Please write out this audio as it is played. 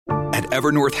At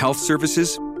Evernorth Health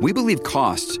Services, we believe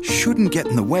costs shouldn't get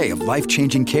in the way of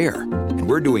life-changing care, and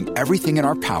we're doing everything in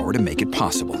our power to make it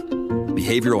possible.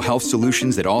 Behavioral health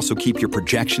solutions that also keep your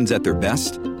projections at their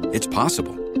best? It's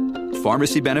possible.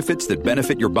 Pharmacy benefits that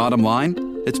benefit your bottom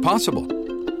line? It's possible.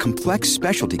 Complex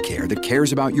specialty care that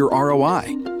cares about your ROI?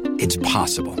 It's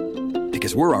possible.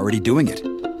 Because we're already doing it.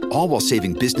 All while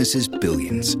saving businesses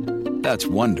billions. That's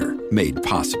Wonder made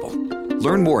possible.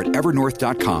 Learn more at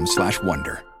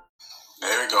evernorth.com/wonder.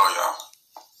 There we go, y'all.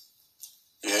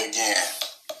 Yeah, again.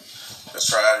 Let's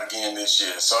try it again this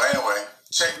year. So anyway,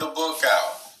 check the book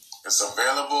out. It's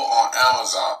available on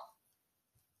Amazon.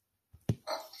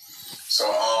 So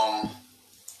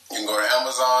you can go to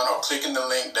Amazon or click in the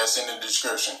link that's in the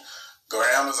description. Go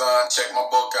to Amazon, check my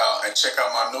book out, and check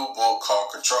out my new book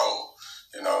called Control.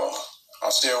 You know,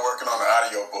 I'm still working on the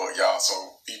audio book, y'all, so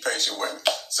be patient with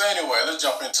me. So anyway, let's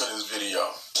jump into this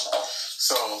video.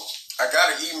 So I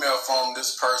got an email from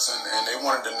this person, and they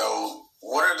wanted to know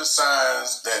what are the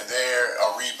signs that they're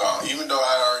a rebound. Even though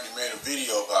I already made a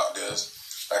video about this,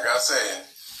 like I said,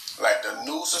 like the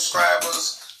new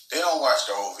subscribers, they don't watch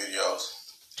the whole videos.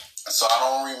 So I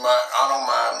don't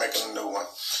mind making a new one.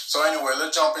 So anyway,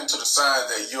 let's jump into the signs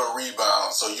that you're a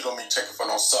rebound. So you don't be taking for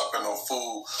no sucker, no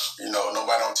fool. You know,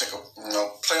 nobody don't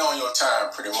play on your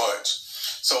time pretty much.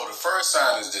 So the first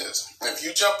sign is this. If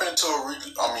you jump into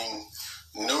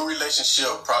new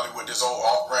relationship, probably with this old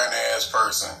off-brand ass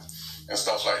person and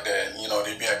stuff like that, you know,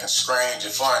 they be acting strange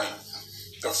and funny.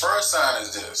 The first sign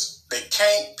is this. They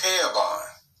can't pay a bond.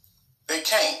 They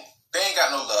can't. They ain't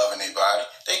got no love in their body.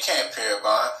 They can't pay a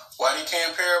bond. Why they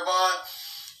can't pay a bond?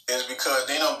 Is because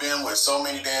they done been with so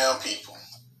many damn people.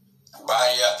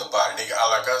 Body after body. They got,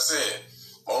 like I said,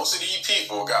 most of these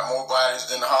people got more bodies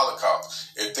than the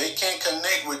Holocaust. If they can't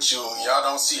connect with you and y'all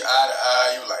don't see eye to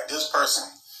eye, you like, this person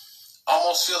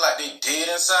almost feel like they dead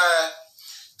inside.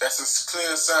 That's a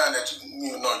clear sign that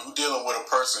you know you're dealing with a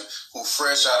person who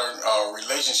fresh out of a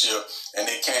relationship and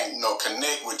they can't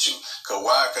connect with you. Cause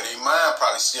why? Cause their mind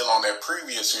probably still on that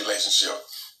previous relationship.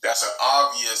 That's an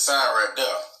obvious sign right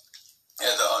there.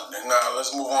 And now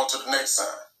let's move on to the next sign.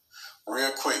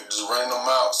 Real quick, just running them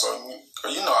out. So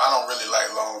you know I don't really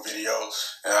like long videos,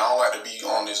 and I don't like to be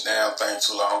on this damn thing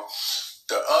too long.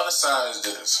 The other sign is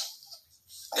this.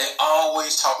 They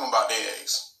always talking about their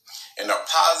ex. In a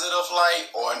positive light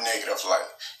or a negative light.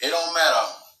 It don't matter.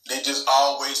 They just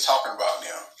always talking about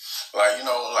them. Like, you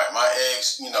know, like my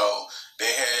ex, you know,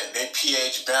 their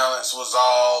pH balance was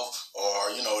off,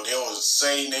 or, you know, they was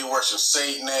Satan, they worship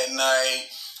Satan that night.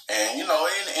 And, you know,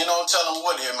 ain't no telling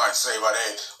what they might say about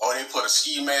that. Or they put a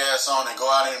ski mask on and go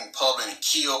out in public and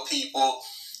kill people.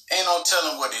 Ain't no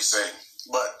telling what they say.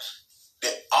 But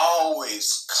they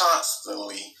always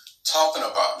constantly talking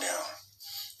about them.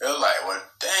 They're like, well,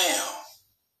 damn,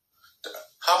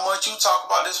 how much you talk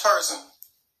about this person,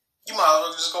 you might as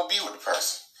well just go be with the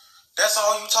person. That's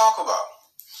all you talk about.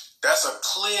 That's a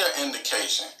clear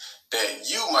indication that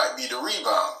you might be the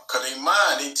rebound. Because they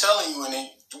mind, they telling you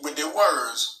with their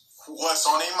words what's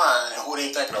on their mind and who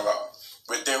they thinking about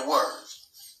with their words.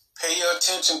 Pay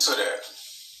attention to that.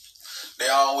 They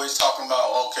always talking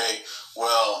about, okay,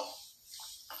 well,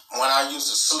 when I used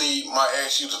to sleep, my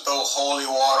ex used to throw holy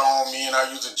water on me and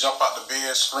I used to jump out the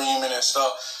bed screaming and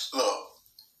stuff. Look,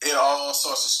 it all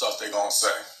sorts of stuff they're going to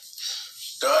say.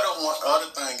 The other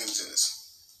thing is this.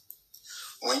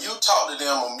 When you talk to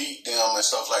them or meet them and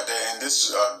stuff like that, and this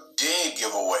is a dead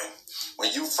giveaway.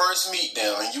 When you first meet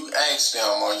them and you ask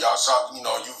them, or y'all start, you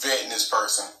know, you vetting this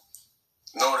person.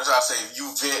 Notice I say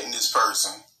you vetting this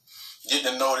person. Get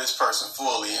to know this person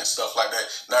fully and stuff like that.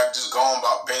 Not just going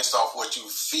about based off what you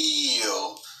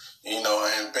feel, you know,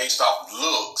 and based off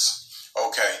looks.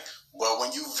 Okay. But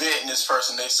when you vetting this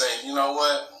person, they say, you know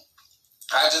what?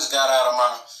 I just got out of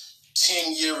my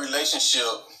 10-year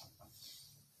relationship,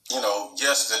 you know,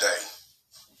 yesterday.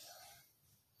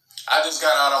 I just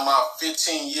got out of my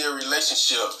 15-year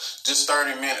relationship just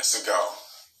 30 minutes ago.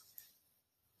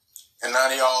 And now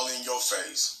they all in your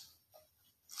face.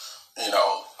 You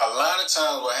know, a lot of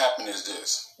times what happens is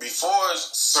this. Before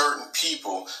certain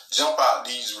people jump out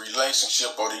these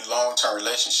relationships or these long-term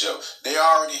relationships, they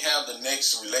already have the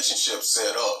next relationship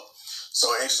set up. So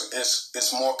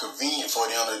it's more convenient for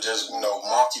them to just, you know,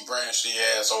 monkey branch the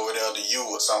ass over there to you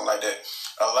or something like that.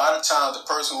 A lot of times the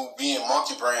person who be in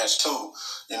monkey branch too,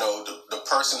 you know, the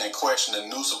person in question, the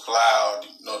new supply, or,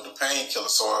 you know, the painkiller,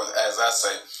 so as I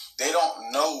say, they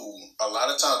don't know, a lot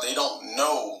of times they don't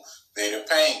know they're the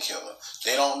painkiller.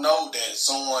 They don't know that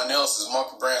someone else is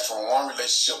monkey branch from one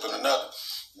relationship and another.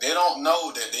 They don't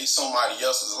know that they somebody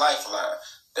else's lifeline.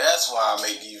 That's why I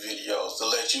make these videos, to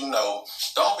let you know,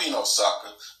 don't be no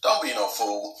sucker. Don't be no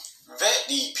fool. Vet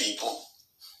these people.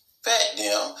 Vet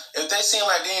them. If they seem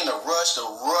like they in a rush to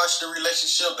rush the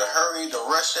relationship, to hurry, to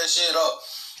rush that shit up,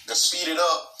 to speed it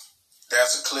up,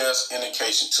 that's a clear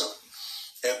indication too.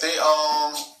 If they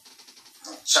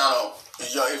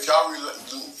if y'all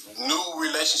new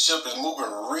relationship is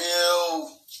moving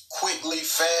real quickly,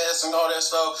 fast, and all that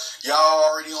stuff, y'all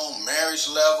already on marriage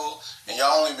level, and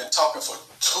y'all only been talking for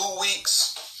 2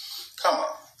 weeks. Come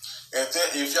on.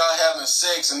 If y'all having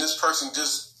sex and this person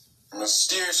just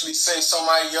mysteriously say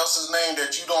somebody else's name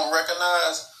that you don't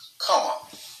recognize, come on.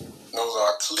 Those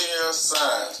are clear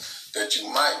signs that you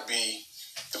might be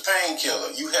the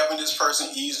painkiller. You helping this person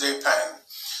ease their pain.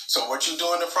 So what you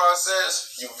do in the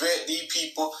process, you vet these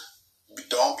people.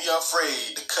 Don't be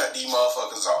afraid to cut these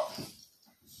motherfuckers off.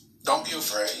 Don't be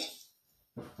afraid.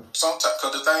 Sometimes,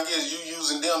 because the thing is, you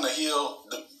using them to heal.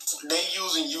 They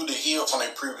using you to heal from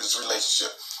their previous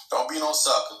relationship. Don't be no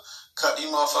sucker. Cut these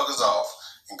motherfuckers off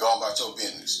and go about your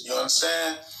business. You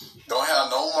understand? Don't have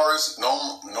no mercy,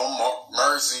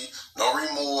 no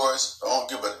remorse. Don't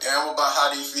give a damn about how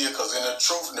they feel, because in the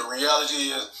truth and the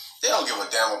reality is, they don't give a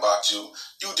damn about you.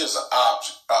 You just an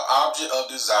object of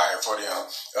desire for them,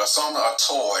 or something, a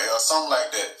toy, or something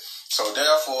like that. So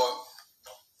therefore,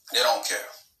 they don't care.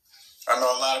 I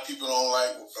know a lot of people don't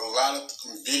like a lot of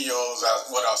videos,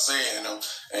 what I say in them.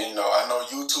 And, I know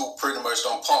YouTube pretty much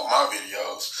don't pump my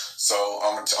videos. So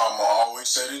I'm going to always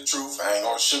say the truth. I ain't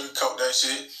going to sugarcoat that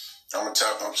shit. I'm going to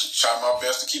try my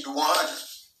best to keep it 100.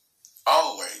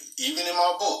 Always. Even in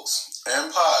my books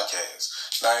and podcasts.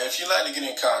 Now, if you'd like to get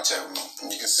in contact with me,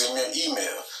 you can send me an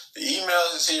email. The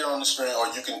email is here on the screen, or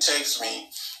you can text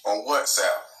me on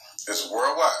WhatsApp. It's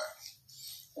worldwide.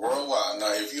 Worldwide.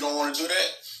 Now, if you don't want to do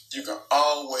that, you can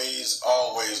always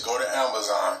go to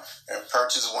Amazon and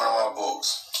purchase one of my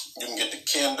books. You can get the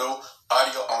Kindle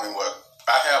audio.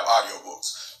 I have audio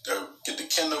books. Get the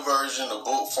Kindle version, the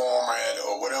book format,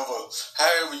 or whatever,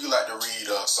 however you like to read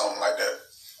or something like that.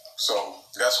 So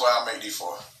that's why I make these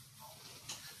for.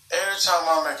 Every time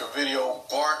I make a video,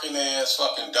 barking ass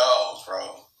fucking dogs,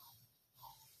 bro.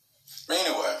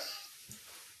 Anyway,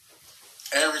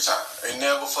 every time. They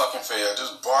never fucking fail.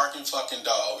 Just barking fucking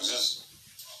dogs.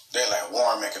 They're like,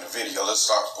 Warren making a video, let's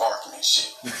start barking and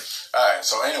shit. Alright,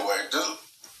 so anyway,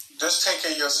 just take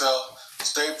care of yourself,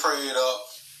 stay prayed up,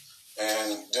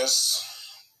 and just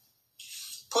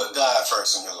put God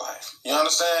first in your life. You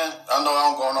understand? I know I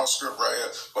don't go on no script right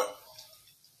here, but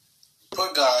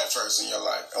put God first in your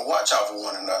life and watch out for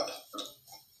one another.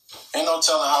 Ain't no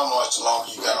telling how much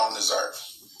longer you got on this earth.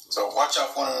 So watch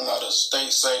out for one another, stay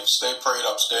safe, stay prayed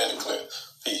up, stay in the clear.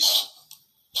 Peace.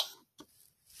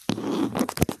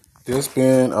 This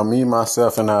been a Me,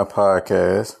 Myself, and I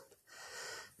podcast.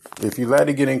 If you'd like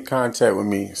to get in contact with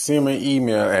me, send me an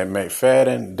email at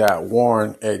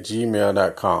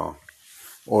mcfadden.warren@gmail.com.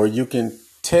 Or you can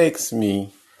text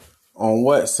me on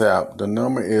WhatsApp. The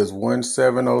number is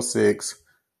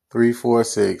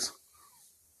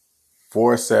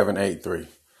 1706-346-4783.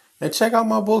 And check out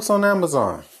my books on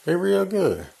Amazon. They're real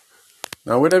good.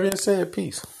 Now, with that being said,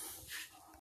 peace.